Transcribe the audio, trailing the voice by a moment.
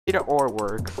either or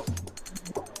works.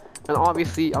 And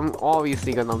obviously, I'm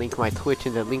obviously gonna link my Twitch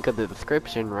in the link of the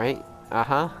description, right?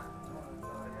 Uh-huh.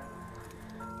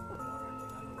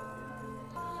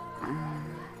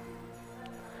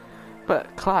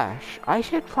 But Clash, I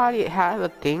should probably have a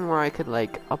thing where I could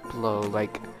like upload,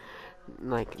 like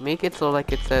make it so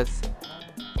like it says,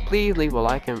 please leave a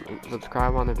like and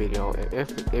subscribe on the video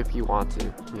if you want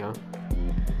to, you know.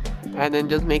 And then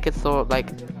just make it so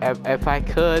like if I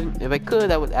could,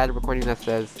 I would add a recording that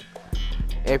says,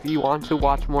 if you want to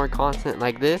watch more content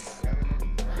like this,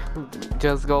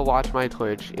 just go watch my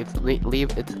Twitch. It's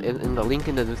in the link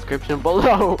in the description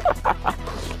below.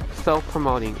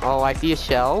 Self-promoting. Oh, I see a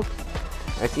shell.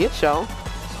 I see a shell.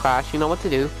 Crash, you know what to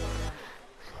do.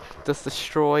 Just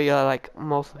destroy like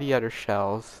most of the other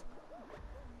shells.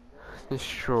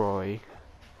 Destroy.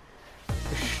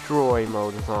 Destroy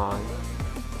mode is on.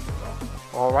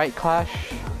 Alright,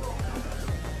 Clash.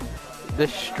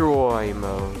 Destroy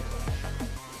mode.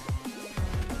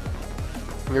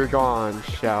 You're gone,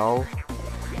 shell.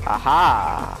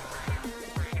 Aha!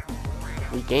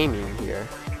 We gaming here.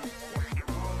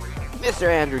 Mr.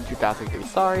 Andrew 2003,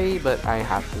 sorry, but I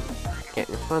have to get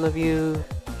in front of you.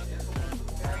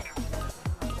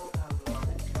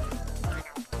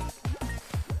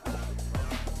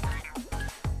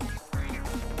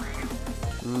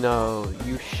 No,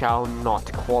 you shall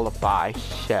not qualify,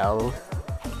 shell.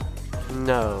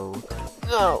 No.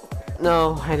 No!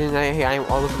 No, I didn't. I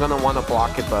was gonna want to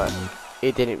block it, but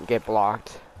it didn't get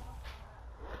blocked.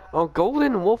 Oh,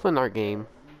 golden wolf in our game.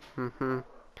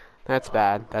 That's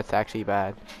bad. That's actually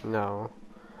bad. No.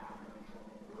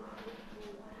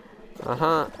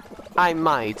 I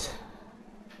might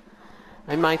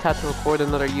have to record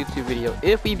another YouTube video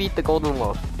if we beat the golden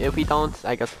wolf. If we don't,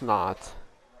 I guess not.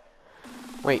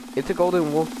 Wait, it's a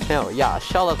golden wolf tail. Yeah,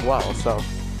 shell as well, so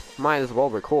might as well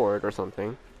record or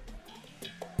something.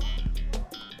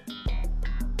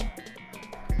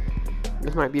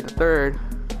 This might be the third.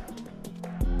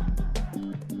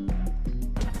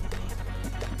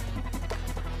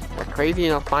 We're crazy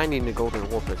enough finding the golden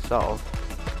wolf itself.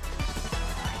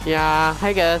 Yeah,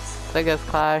 I guess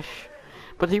Clash.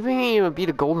 But if we can even beat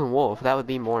a golden wolf, that would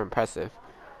be more impressive.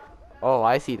 Oh,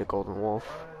 I see the golden wolf.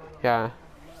 Yeah.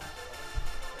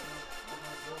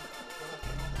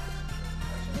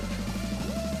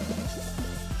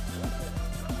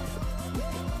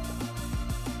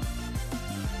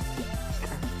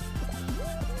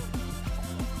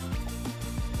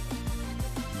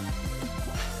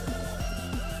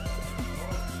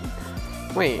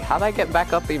 Wait, how'd I get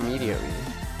back up immediately?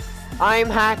 I'm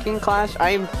hacking, Clash.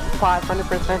 I'm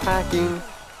 500% hacking.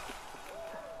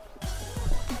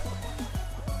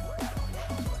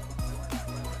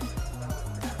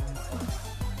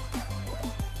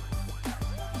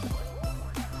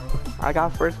 I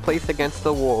got first place against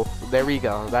the wolf. There we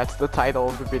go. That's the title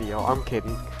of the video. I'm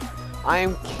kidding.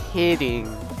 I'm kidding.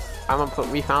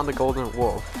 We found the golden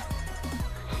wolf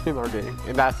in our game,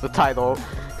 and that's the title.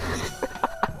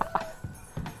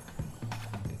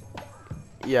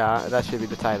 Yeah, that should be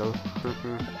the title.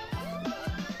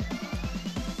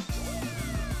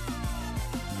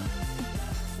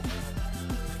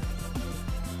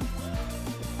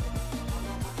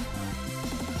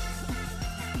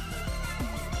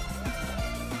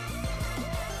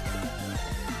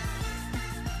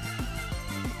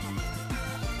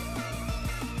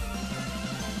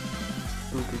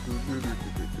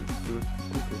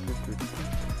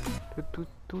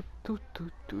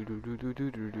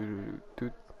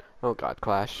 Oh god,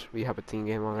 Clash. We have a team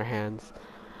game on our hands.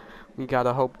 We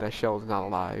gotta hope that Shell's not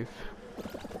alive.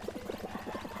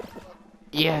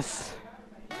 Yes!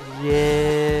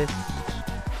 Yes!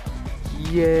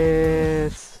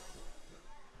 Yes!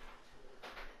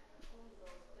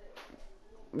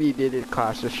 We did it,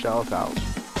 Clash. The Shell's out.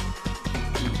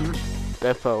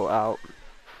 Defo out.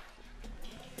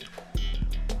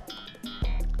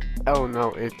 Oh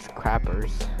no, it's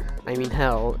crappers. I mean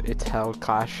hell, it's hell,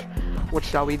 Clash. What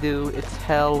shall we do? It's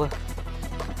hell.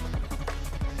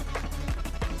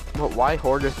 But why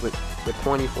hoarders with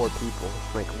 24 people?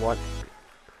 Like what?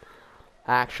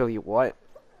 Actually, what?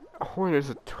 Hoarders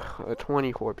with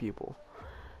 24 people.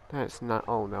 That's not.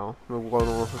 Oh no, the golden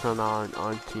wolf is on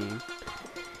our team.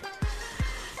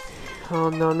 Oh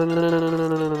no no no no no no no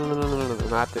no no no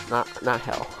no, not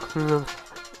hell.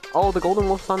 Oh, the golden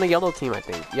wolf's on the yellow team, I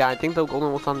think. Yeah, I think the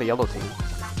golden wolf's on the yellow team.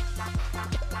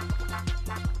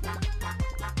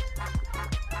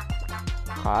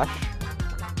 Clash?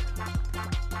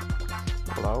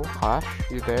 Hello? Clash?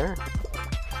 You there?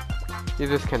 You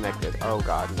disconnected. Oh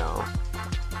god, no.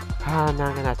 Ah, now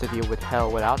I'm gonna have to deal with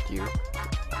hell without you.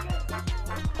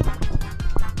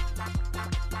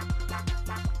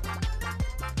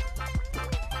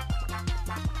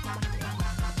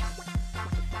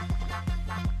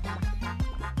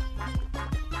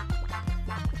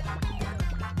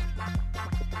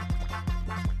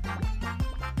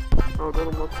 Oh,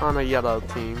 Golden Wolf's on a yellow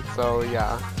team, so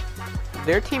yeah.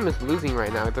 Their team is losing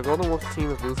right now. The Golden Wolf team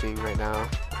is losing right now.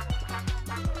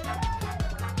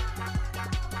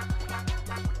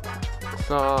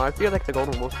 So I feel like the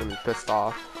Golden Wolf's gonna be pissed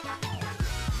off.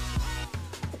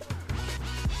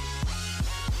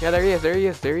 Yeah, there he is, there he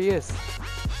is, there he is.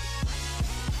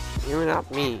 You're not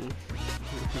me.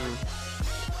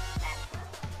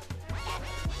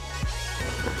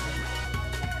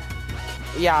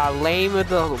 Yeah, lame with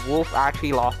the wolf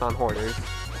actually lost on hoarders.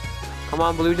 Come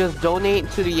on, blue, just donate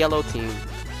to the yellow team.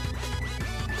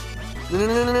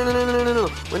 No.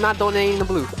 We're not donating to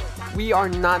blue. We are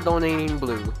not donating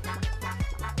blue.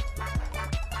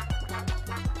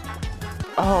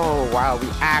 Oh wow, we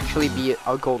actually beat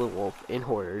a golden wolf in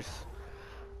hoarders.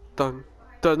 Dun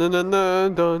dun dun dun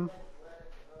dun dun.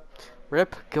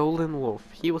 Rip golden wolf.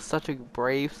 He was such a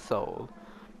brave soul,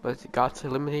 but he got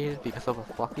eliminated because of a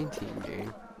fucking team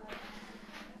game.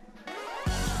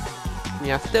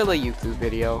 Yeah, still a YouTube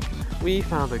video. We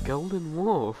found a golden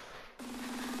wolf.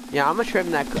 Yeah, I'm gonna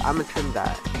trim that.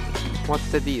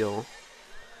 What's the deal?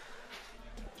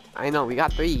 I know we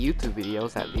got 3 YouTube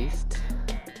videos at least.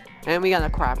 And we got a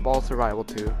crap ball survival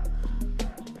too.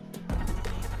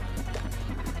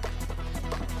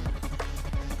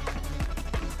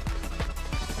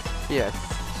 Yes.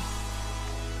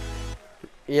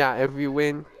 Yeah, if we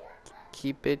win,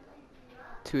 keep it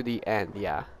to the end,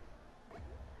 yeah.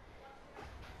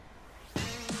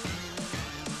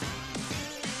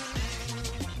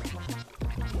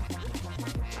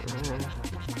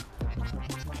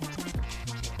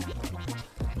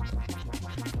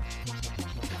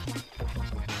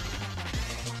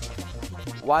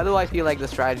 Why do I feel like the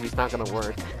strategy's not gonna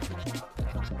work?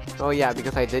 Oh yeah,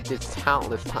 because I did this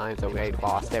countless times and I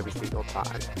lost every single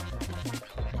time.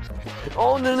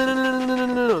 Oh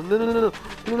no.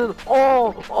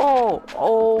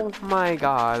 Oh my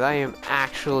god, I am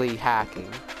actually hacking.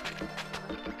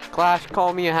 Clash,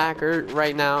 call me a hacker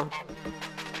right now.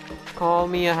 Call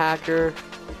me a hacker.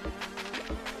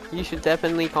 You should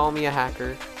definitely call me a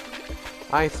hacker.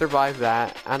 I survived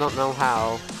that. I don't know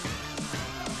how.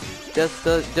 Just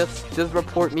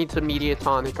report me to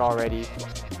Mediatonic already.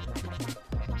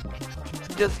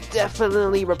 Just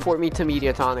definitely report me to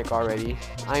Mediatonic already.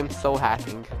 I am so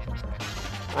hacking.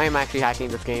 I am actually hacking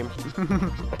this game.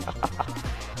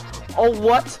 Oh,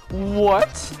 what?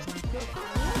 What?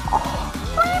 Oh,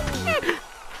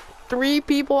 3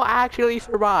 people actually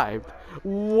survived.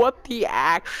 What the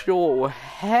actual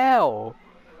hell?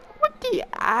 What the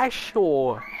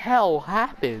actual hell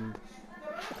happened?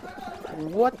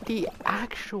 What the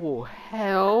actual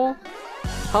hell?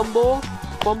 Humble,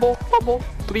 fumble,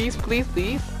 please,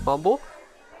 fumble.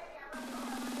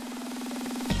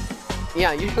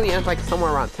 Yeah, it usually ends like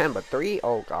somewhere around 10, but 3?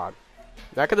 Oh god.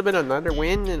 That could have been another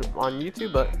win on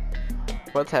YouTube, but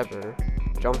whatever.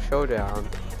 Jump showdown.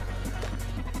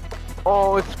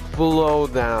 Oh, it's blow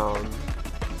down.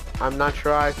 I'm not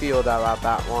sure how I feel about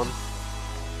that one.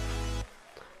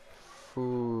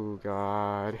 Ooh,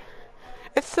 god.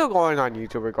 It's still going on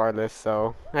YouTube regardless,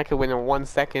 so I could win in 1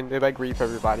 second if I grief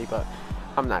everybody, but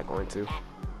I'm not going to.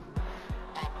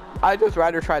 I'd just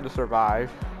rather try to survive.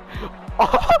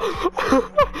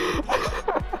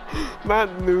 Not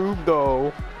noob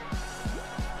though.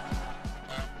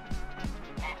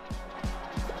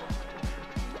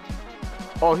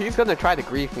 Oh, he's gonna try to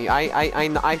grief me. I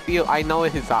know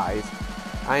in his eyes.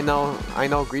 I know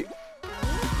grief.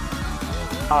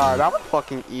 That was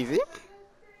fucking easy.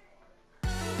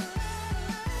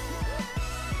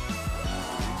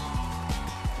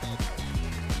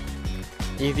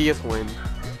 Easiest win.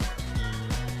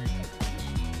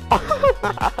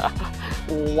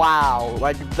 Wow,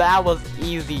 like that was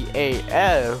easy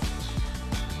AF.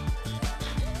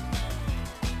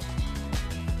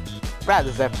 That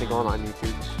is definitely going on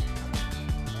YouTube.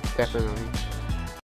 Definitely.